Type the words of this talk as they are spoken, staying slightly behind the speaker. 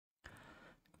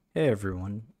Hey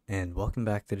everyone, and welcome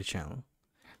back to the channel.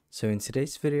 So in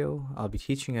today's video, I'll be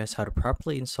teaching you guys how to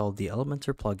properly install the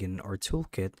Elementor plugin or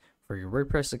toolkit for your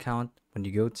WordPress account when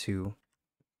you go to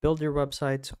build your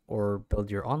website or build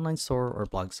your online store or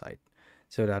blog site.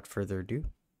 So without further ado,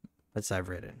 let's dive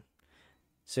right in.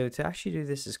 So to actually do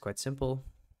this is quite simple,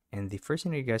 and the first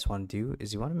thing that you guys want to do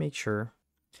is you want to make sure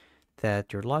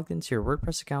that you're logged into your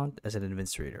WordPress account as an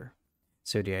administrator.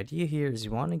 So the idea here is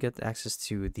you want to get access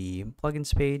to the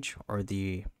plugins page or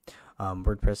the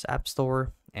WordPress App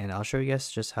Store, and I'll show you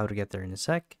guys just how to get there in a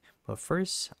sec. But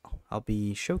first, I'll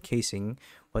be showcasing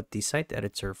what the site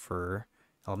editor for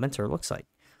Elementor looks like.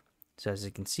 So as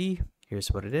you can see, here's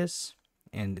what it is,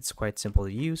 and it's quite simple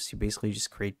to use. You basically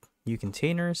just create new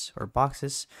containers or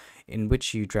boxes in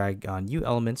which you drag new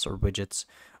elements or widgets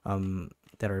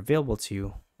that are available to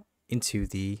you into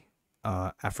the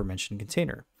aforementioned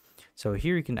container. So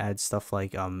here you can add stuff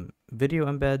like video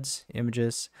embeds,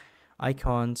 images,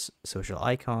 icons, social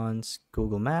icons,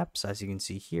 Google Maps, as you can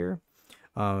see here,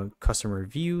 customer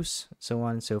reviews, so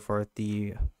on and so forth.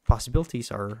 The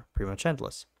possibilities are pretty much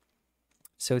endless.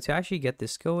 So to actually get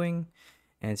this going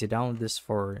and to download this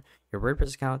for your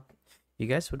WordPress account, you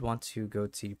guys would want to go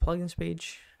to the plugins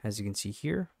page, as you can see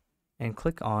here, and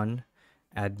click on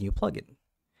add new plugin.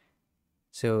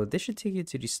 So this should take you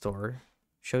to the store,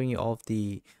 showing you all of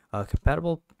the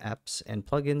compatible apps and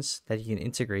plugins that you can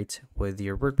integrate with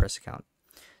your WordPress account.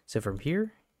 So from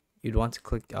here, you'd want to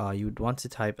click, you would want to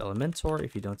type Elementor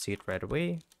if you don't see it right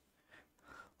away,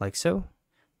 like so.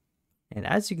 And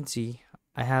as you can see,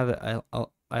 I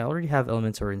already have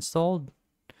Elementor installed.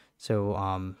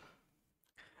 So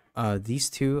these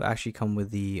two actually come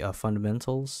with the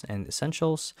fundamentals and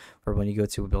essentials for when you go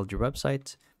to build your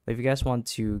website. But if you guys want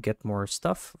to get more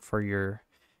stuff for your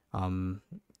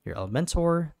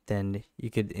Elementor, then you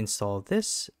could install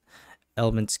this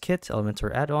Elements Kit,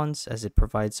 Elementor add-ons, as it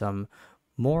provides some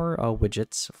more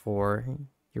widgets for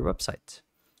your website.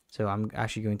 So I'm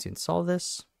actually going to install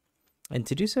this, and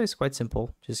to do so is quite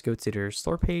simple. Just go to their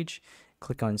store page,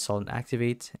 click on install and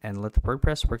activate, and let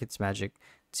WordPress work its magic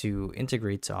to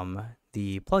integrate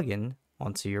the plugin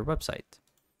onto your website.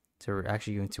 So we're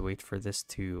actually going to wait for this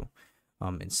to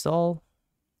install,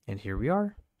 and here we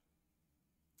are.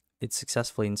 It's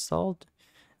successfully installed.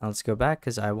 Now let's go back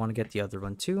because I want to get the other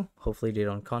one too. Hopefully they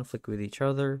don't conflict with each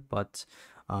other, but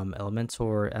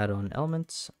Elementor add-on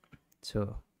elements.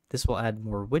 So this will add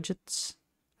more widgets,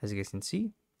 as you guys can see.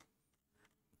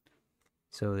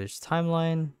 So there's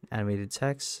timeline, animated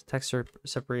text, text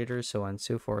separator, so on and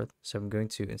so forth. So I'm going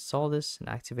to install this and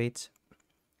activate,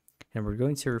 and we're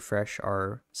going to refresh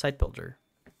our site builder.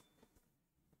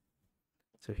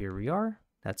 So here we are.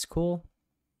 That's cool.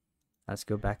 Let's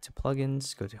go back to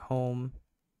plugins, go to home,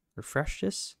 refresh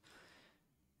this.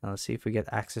 Now let's see if we get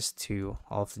access to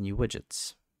all of the new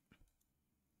widgets.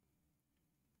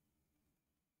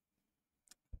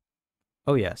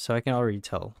 Oh yeah, so I can already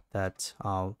tell that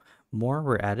more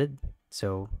were added.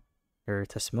 So there are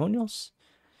testimonials,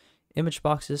 image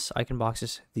boxes, icon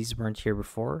boxes. These weren't here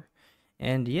before.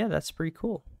 And yeah, that's pretty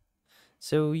cool.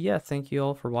 So yeah, thank you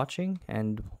all for watching,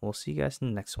 and we'll see you guys in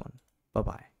the next one.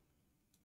 Bye-bye.